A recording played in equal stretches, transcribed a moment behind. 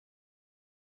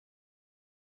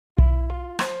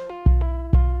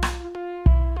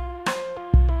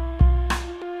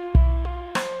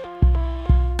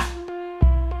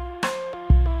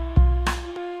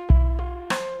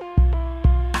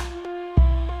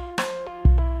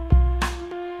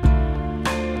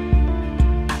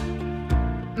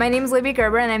My name is Libby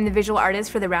Gerber and I'm the visual artist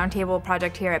for the Roundtable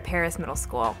project here at Paris Middle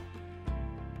School.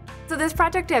 So this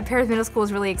project at Paris Middle School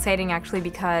is really exciting actually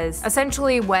because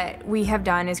essentially what we have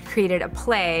done is created a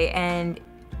play, and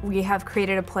we have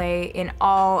created a play in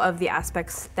all of the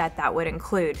aspects that would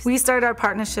include. We started our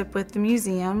partnership with the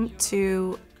museum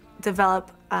to develop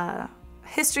a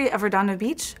history of Redondo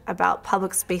Beach about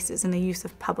public spaces and the use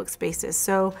of public spaces.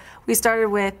 So we started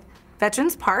with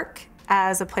Veterans Park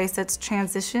as a place that's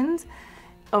transitioned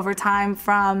over time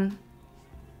from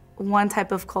one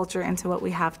type of culture into what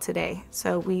we have today.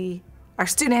 So our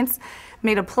students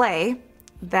made a play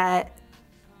that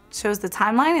shows the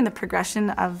timeline and the progression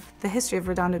of the history of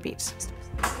Redondo Beach.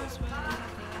 Let's go.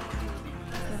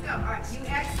 All right, you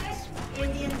exit,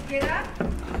 Indians get up.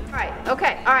 All right,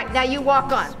 okay, all right, now you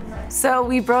walk on. So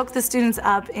we broke the students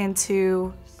up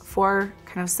into 4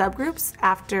 kind of subgroups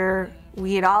after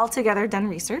we had all together done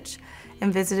research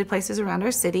and visited places around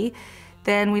our city.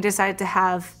 Then we decided to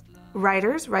have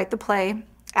writers write the play,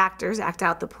 actors act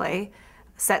out the play,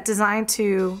 set design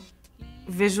to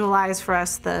visualize for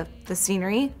us the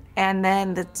scenery, and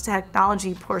then the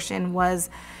technology portion was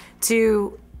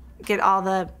to get all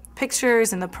the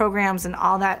pictures and the programs and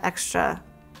all that extra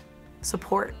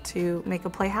support to make a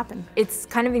play happen. It's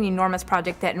kind of an enormous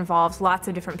project that involves lots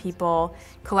of different people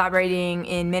collaborating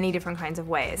in many different kinds of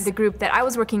ways. The group that I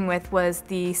was working with was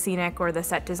the scenic or the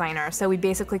set designer. So we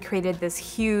basically created this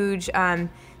huge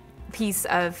piece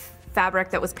of fabric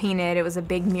that was painted. It was a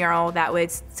big mural that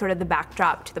was sort of the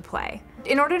backdrop to the play.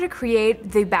 In order to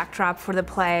create the backdrop for the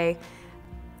play,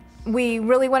 we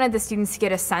really wanted the students to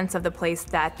get a sense of the place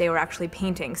that they were actually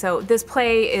painting. So this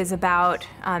play is about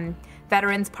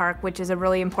Veterans Park, which is a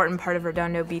really important part of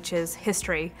Redondo Beach's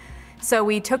history. So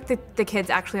we took the kids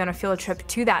actually on a field trip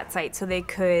to that site so they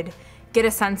could get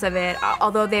a sense of it.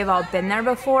 Although they've all been there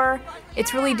before,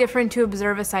 it's really different to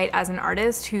observe a site as an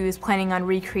artist who's planning on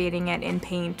recreating it in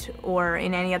paint or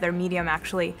in any other medium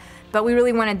actually. But we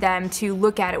really wanted them to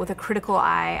look at it with a critical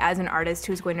eye as an artist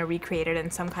who's going to recreate it in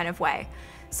some kind of way.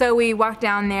 So we walked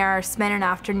down there, spent an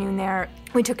afternoon there.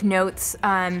 We took notes,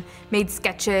 made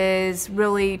sketches,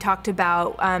 really talked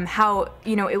about how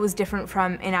it was different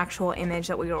from an actual image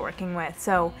that we were working with.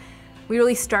 So we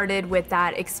really started with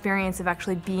that experience of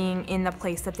actually being in the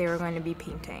place that they were going to be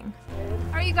painting.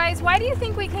 All right, you guys, why do you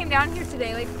think we came down here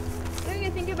today? Like, something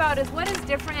to think about is what is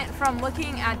different from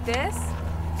looking at this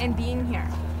and being here?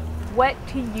 What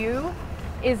to you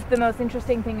is the most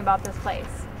interesting thing about this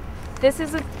place? This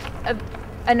is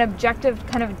an objective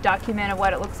kind of document of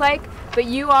what it looks like, but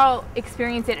you all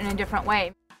experience it in a different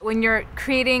way. When you're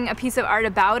creating a piece of art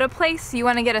about a place, you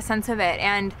want to get a sense of it,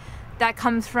 and that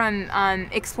comes from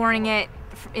exploring it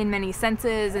in many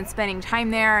senses and spending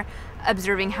time there,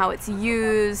 observing how it's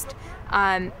used,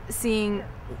 seeing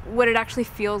what it actually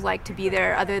feels like to be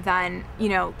there other than,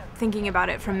 thinking about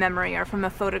it from memory or from a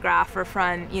photograph or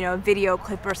from, a video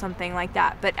clip or something like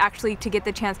that, but actually to get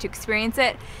the chance to experience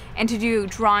it and to do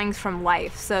drawings from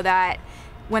life so that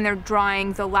when they're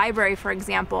drawing the library, for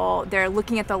example, they're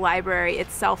looking at the library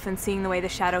itself and seeing the way the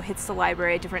shadow hits the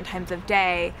library at different times of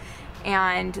day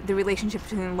and the relationship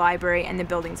between the library and the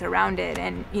buildings around it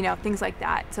and things like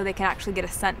that, so they can actually get a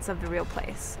sense of the real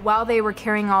place. While they were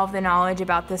carrying all of the knowledge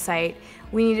about the site,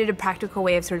 we needed a practical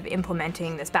way of sort of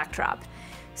implementing this backdrop.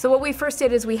 So what we first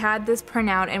did is we had this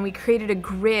printout and we created a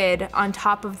grid on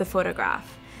top of the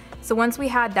photograph. So once we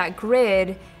had that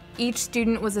grid, each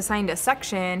student was assigned a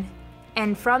section,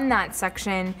 and from that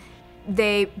section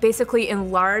they basically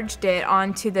enlarged it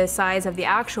onto the size of the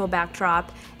actual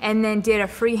backdrop and then did a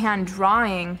freehand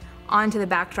drawing onto the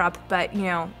backdrop, but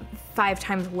 5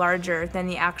 times larger than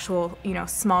the actual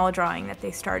small drawing that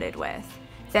they started with.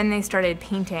 Then they started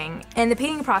painting, and the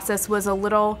painting process was a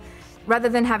little, rather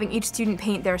than having each student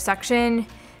paint their section,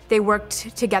 they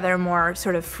worked together more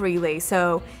sort of freely.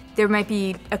 So there might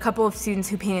be a couple of students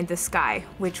who painted the sky,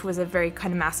 which was a very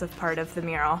kind of massive part of the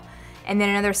mural, and then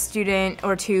another student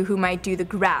or two who might do the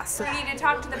grass. So you need to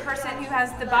talk to the person who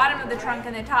has the bottom of the trunk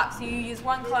and the top, so you use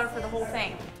one color for the whole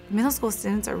thing. Middle school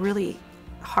students are really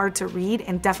hard to read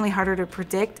and definitely harder to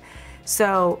predict.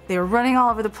 So they were running all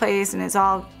over the place and it's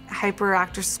all hyper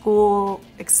after school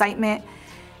excitement.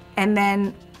 And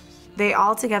then they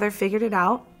all together figured it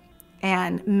out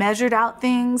and measured out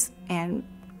things and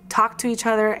talked to each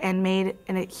other and made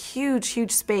in a huge,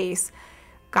 huge space,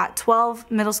 got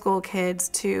 12 middle school kids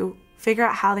to figure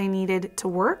out how they needed to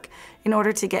work in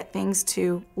order to get things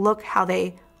to look how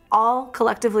they all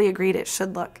collectively agreed it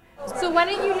should look. So why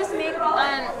don't you just make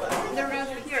the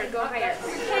roof here go higher?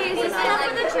 Hey, is this enough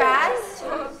for the trash?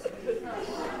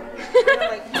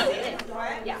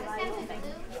 Yeah.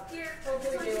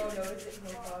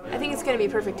 I think it's It's gonna be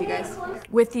perfect, you guys.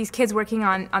 With these kids working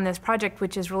on this project,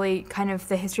 which is really kind of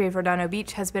the history of Redondo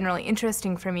Beach, has been really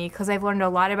interesting for me because I've learned a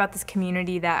lot about this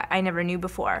community that I never knew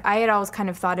before. I had always kind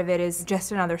of thought of it as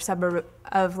just another suburb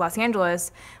of Los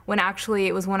Angeles, when actually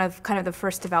it was one of kind of the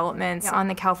first developments on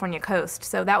the California coast.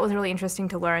 So that was really interesting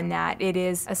to learn that it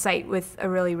is a site with a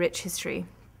really rich history.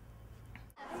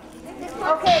 Okay, so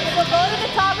go to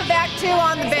the top of Act 2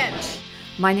 on the bench.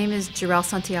 My name is Jarell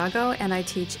Santiago, and I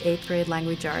teach 8th grade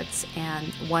language arts and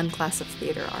 1 class of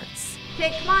theater arts.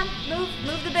 Okay, come on,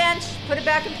 move the bench, put it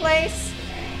back in place.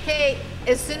 Okay,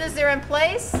 as soon as they're in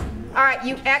place, all right,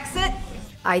 you exit.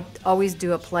 I always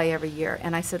do a play every year,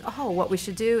 and I said, oh, what we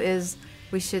should do is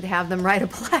we should have them write a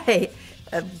play.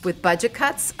 With budget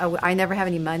cuts, I never have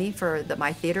any money for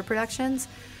my theater productions,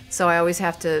 so I always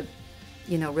have to,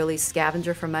 really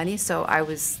scavenger for money. So I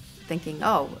was thinking,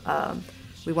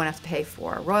 we won't have to pay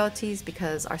for royalties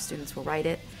because our students will write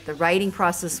it. The writing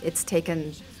process, it's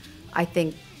taken, I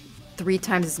think, 3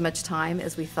 times as much time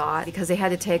as we thought, because they had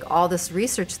to take all this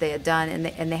research they had done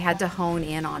and they had to hone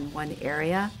in on one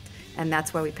area. And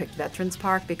that's why we picked Veterans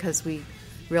Park, because we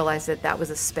realized that that was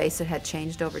a space that had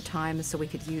changed over time, and so we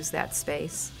could use that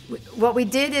space. What we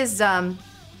did is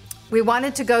we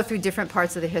wanted to go through different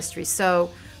parts of the history. So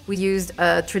we used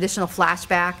a traditional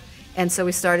flashback. And so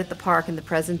we start at the park in the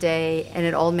present day, and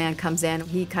an old man comes in,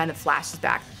 he kind of flashes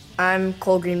back. I'm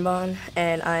Cole Greenbaum,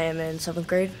 and I am in 7th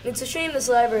grade. It's a shame this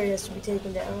library has to be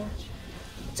taken down.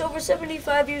 It's over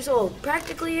 75 years old,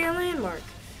 practically a landmark.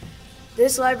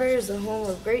 This library is the home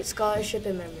of great scholarship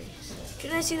and memories.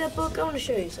 Can I see that book? I want to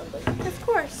show you something. Of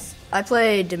course. I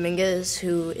play Dominguez,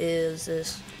 who is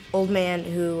this old man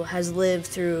who has lived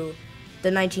through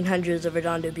the 1900s of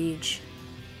Redondo Beach.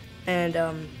 And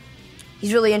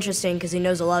he's really interesting because he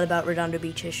knows a lot about Redondo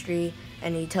Beach history,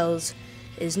 and he tells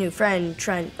his new friend,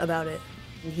 Trent, about it.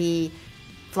 He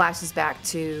flashes back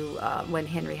to when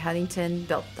Henry Huntington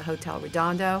built the Hotel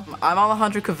Redondo. I'm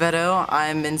Alejandro Covetto.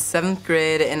 I'm in 7th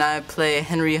grade, and I play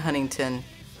Henry Huntington.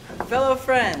 Fellow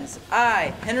friends,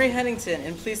 I, Henry Huntington,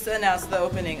 am pleased to announce the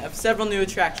opening of several new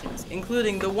attractions,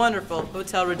 including the wonderful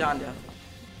Hotel Redondo.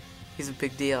 He's a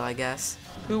big deal, I guess.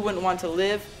 Who wouldn't want to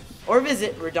live or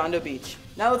visit Redondo Beach?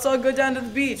 Now let's all go down to the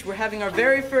beach. We're having our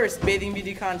very first bathing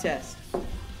beauty contest.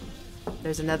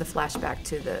 There's another flashback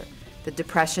to the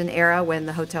Depression era when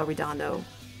the Hotel Redondo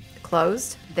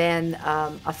closed. Then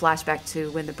a flashback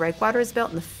to when the breakwater was built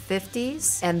in the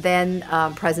 50s. And then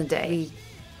present day. We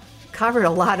covered a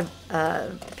lot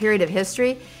of period of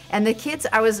history. And the kids,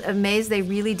 I was amazed, they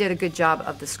really did a good job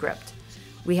of the script.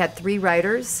 We had 3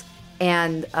 writers,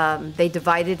 and they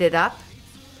divided it up,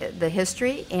 the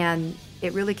history, and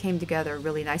it really came together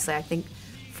really nicely. I think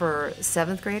for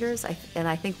 7th graders, and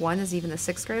I think one is even a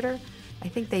 6th grader, I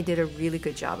think they did a really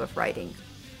good job of writing.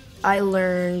 I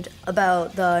learned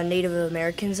about the Native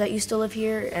Americans that used to live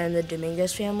here and the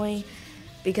Dominguez family,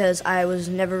 because I was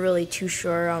never really too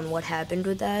sure on what happened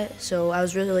with that. So I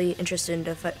was really interested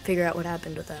to figure out what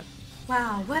happened with that.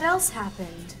 Wow, what else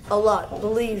happened? A lot,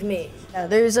 believe me.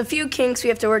 There's a few kinks we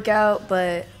have to work out,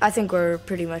 but I think we're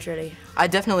pretty much ready.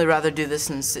 I'd definitely rather do this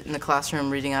than sit in the classroom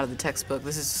reading out of the textbook.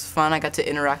 This is fun. I got to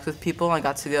interact with people. I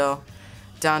got to go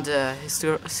down to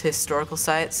historical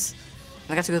sites.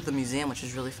 And I got to go to the museum, which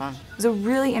was really fun. It was a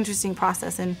really interesting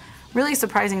process and really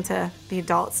surprising to the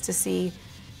adults to see,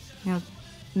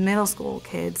 middle school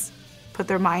kids put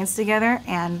their minds together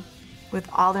and with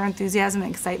all their enthusiasm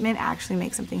and excitement actually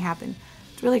make something happen.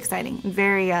 It's really exciting and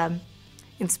very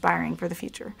inspiring for the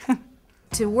future.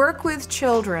 To work with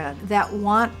children that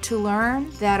want to learn,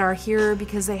 that are here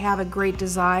because they have a great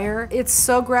desire, it's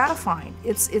so gratifying.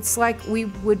 It's like we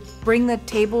would bring the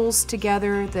tables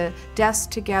together, the desks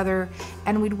together,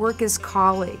 and we'd work as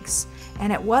colleagues.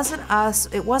 And it wasn't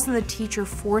the teacher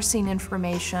forcing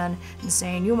information and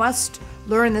saying, you must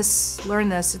learn this,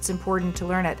 it's important to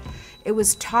learn it. It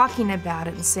was talking about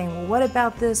it and saying, well, what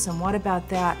about this and what about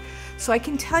that? So I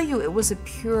can tell you it was a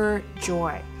pure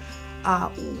joy.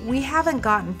 We haven't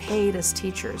gotten paid as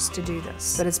teachers to do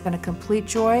this, but it's been a complete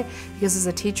joy because as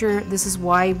a teacher, this is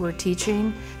why we're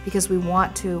teaching, because we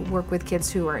want to work with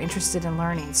kids who are interested in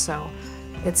learning. So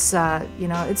it's,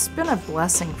 it's been a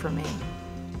blessing for me.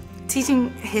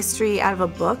 Teaching history out of a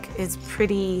book is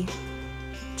pretty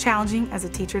challenging as a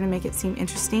teacher to make it seem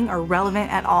interesting or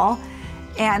relevant at all.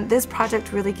 And this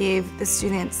project really gave the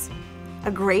students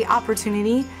a great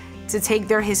opportunity to take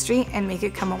their history and make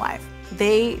it come alive.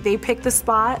 They picked the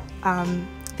spot.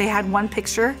 They had one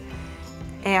picture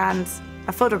and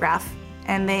a photograph,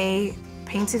 and they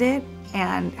painted it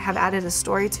and have added a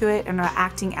story to it and are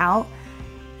acting out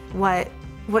what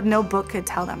what no book could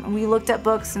tell them. And we looked at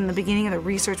books, and the beginning of the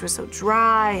research was so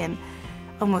dry and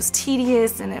almost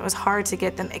tedious, and it was hard to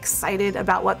get them excited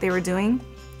about what they were doing,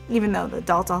 even though the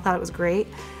adults all thought it was great.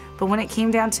 But when it came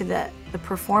down to the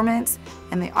performance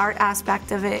and the art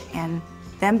aspect of it, and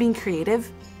them being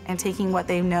creative and taking what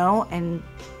they know and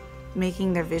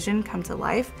making their vision come to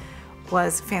life,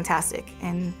 was fantastic,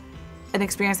 and an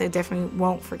experience I definitely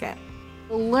won't forget.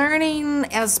 Learning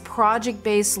as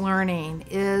project-based learning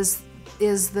is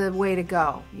the way to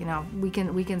go. You know, we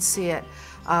can see it.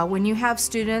 When you have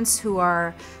students who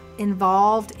are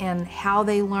involved in how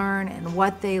they learn and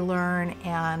what they learn,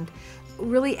 and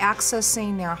really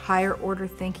accessing their higher order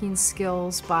thinking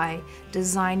skills by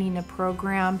designing a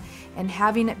program and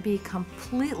having it be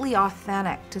completely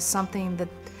authentic to something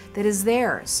that is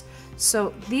theirs.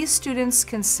 So these students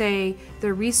can say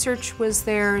the research was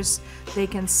theirs, they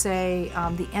can say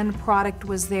the end product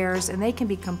was theirs, and they can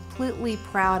be completely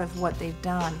proud of what they've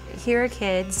done. Here are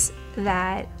kids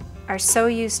that are so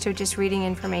used to just reading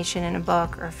information in a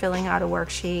book or filling out a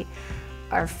worksheet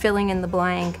or filling in the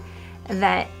blank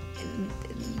that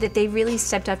they really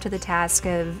stepped up to the task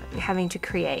of having to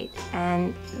create,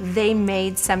 and they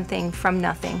made something from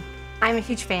nothing. I'm a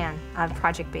huge fan of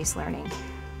project-based learning.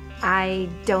 I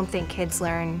don't think kids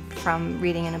learn from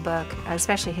reading in a book,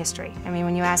 especially history. I mean,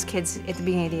 when you ask kids at the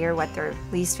beginning of the year what their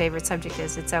least favorite subject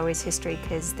is, it's always history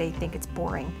because they think it's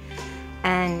boring.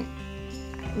 And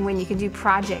when you can do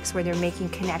projects where they're making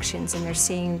connections and they're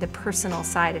seeing the personal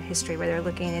side of history, where they're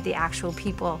looking at the actual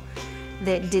people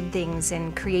that did things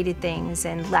and created things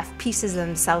and left pieces of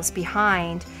themselves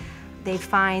behind, they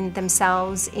find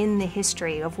themselves in the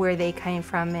history of where they came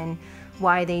from and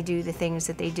why they do the things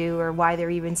that they do, or why they're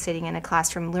even sitting in a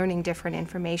classroom learning different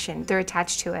information. They're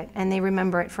attached to it and they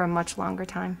remember it for a much longer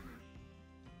time.